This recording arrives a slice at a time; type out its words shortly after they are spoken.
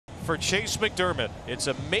for Chayce McDermott. It's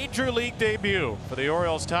a major league debut for the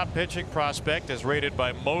Orioles' top pitching prospect, as rated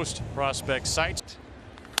by most prospect sites.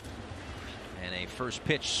 And a first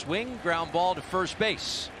pitch swing, ground ball to first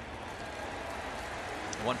base.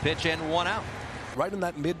 One pitch and one out. Right in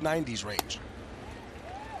that mid-90s range.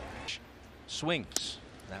 Swings.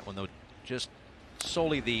 That one, though, just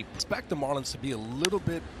solely the. Expect the Marlins to be a little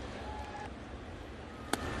bit.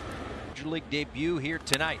 Major league debut here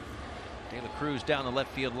tonight. De La Cruz down the left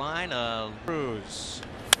field line. Cruz.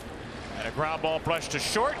 And a ground ball brush to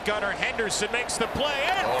short. Gunnar Henderson makes the play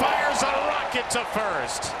and fires a rocket to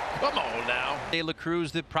first. Come on now. De La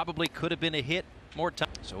Cruz that probably could have been a hit more time.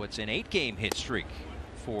 So it's an 8-game hit streak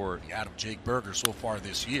for Adam Jake Berger so far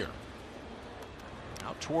this year.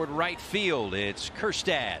 Out toward right field. It's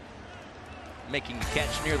Kerstad making the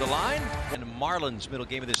catch near the line. And the Marlins middle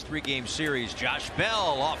game of this 3-game series. Josh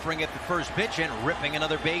Bell offering at the first pitch and ripping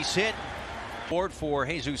another base hit. Board for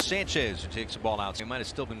Jesus Sanchez, who takes the ball out. He might have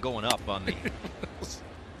still been going up on the.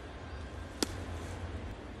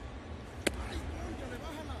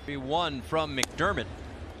 3-1 from McDermott.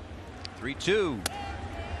 3-2.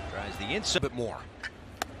 Tries the inside. A bit more.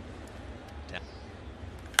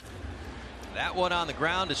 That one on the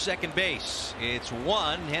ground to second base. It's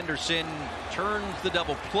one. Henderson turns the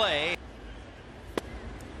double play.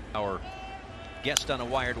 Our guest on a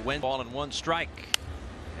wired win. Ball and 1 strike.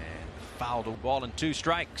 And fouled a ball and 2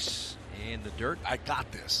 strikes in the dirt. I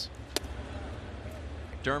got this.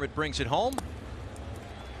 McDermott brings it home.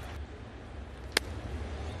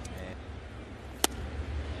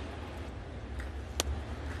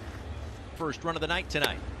 First run of the night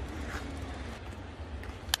tonight.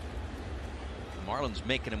 The Marlins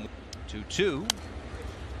making him 2-2.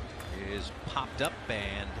 Is popped up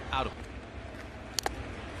and out of.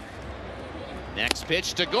 Next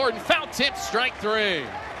pitch to Gordon. Foul tip, strike 3.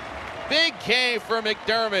 Big K for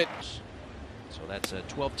McDermott. So that's a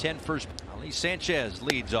 12-10 first. Ali Sanchez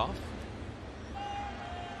leads off.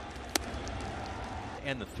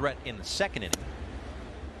 And the threat in the second inning.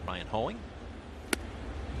 Ryan Hoeing.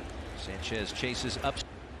 Sanchez chases up.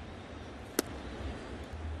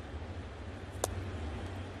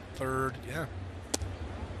 Third, yeah.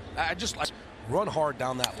 I just like run hard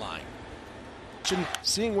down that line.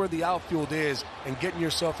 Seeing where the outfield is and getting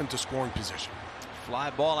yourself into scoring position.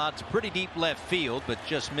 Fly ball out to pretty deep left field, but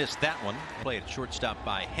just missed that one. Played at shortstop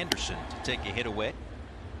by Henderson to take a hit away.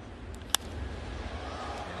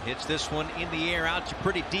 And hits this one in the air out to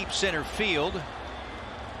pretty deep center field.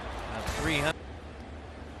 300.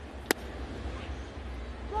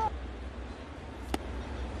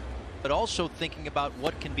 But also thinking about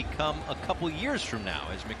what can become a couple years from now.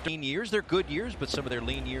 As McDermott years, they're good years, but some of their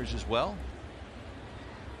lean years as well.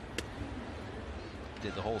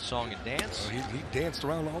 Did the whole song and dance. He danced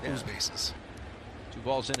around all those bases. 2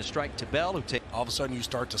 balls and a strike to Bell, who takes. All of a sudden you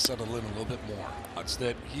start to settle in a little bit more. It's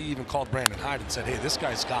that he even called Brandon Hyde and said, hey, this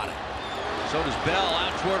guy's got it. So does Bell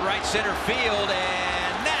out toward right center field,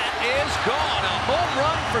 and that is gone. A home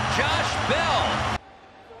run for Josh Bell.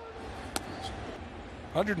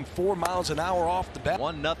 104 miles an hour off the bat.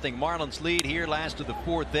 1-0 Marlins lead here, last of the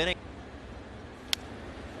 4th inning.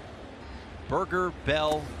 Berger,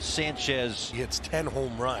 Bell, Sanchez. He hits 10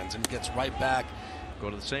 home runs and gets right back. Go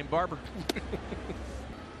to the same barber.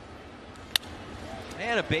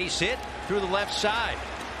 And a base hit through the left side.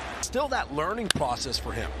 Still that learning process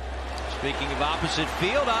for him. Speaking of opposite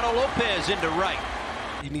field, Otto Lopez into right.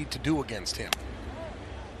 You need to do against him.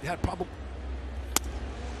 You had probably.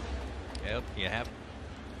 Yep, you have.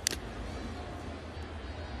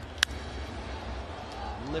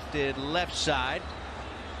 Lifted left side.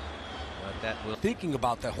 But that will. Thinking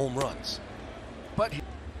about the home runs. But. And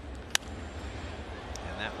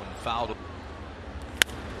that one fouled.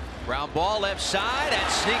 Ground ball left side. That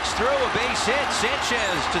sneaks through a base hit.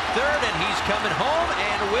 Sanchez to third, and he's coming home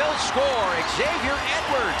and will score. Xavier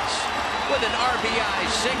Edwards with an RBI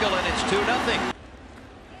single, and it's 2-0.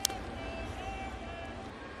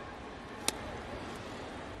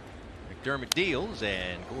 McDermott deals,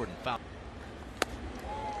 and Gordon fouls.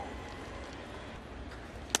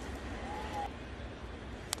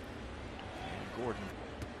 And Gordon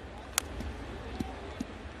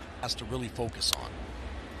has to really focus on.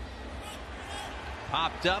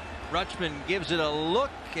 Popped up. Rutschman gives it a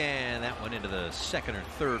look, and that went into the 2nd or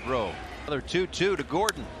 3rd row. Another 2-2 to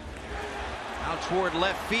Gordon. Out toward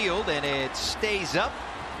left field, and it stays up.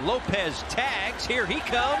 Lopez tags. Here he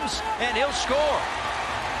comes, and he'll score.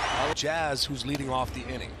 Jazz, who's leading off the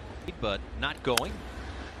inning. But not going.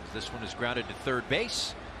 This one is grounded to third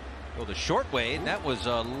base. Go the short way, and that was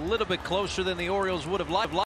a little bit closer than the Orioles would have liked.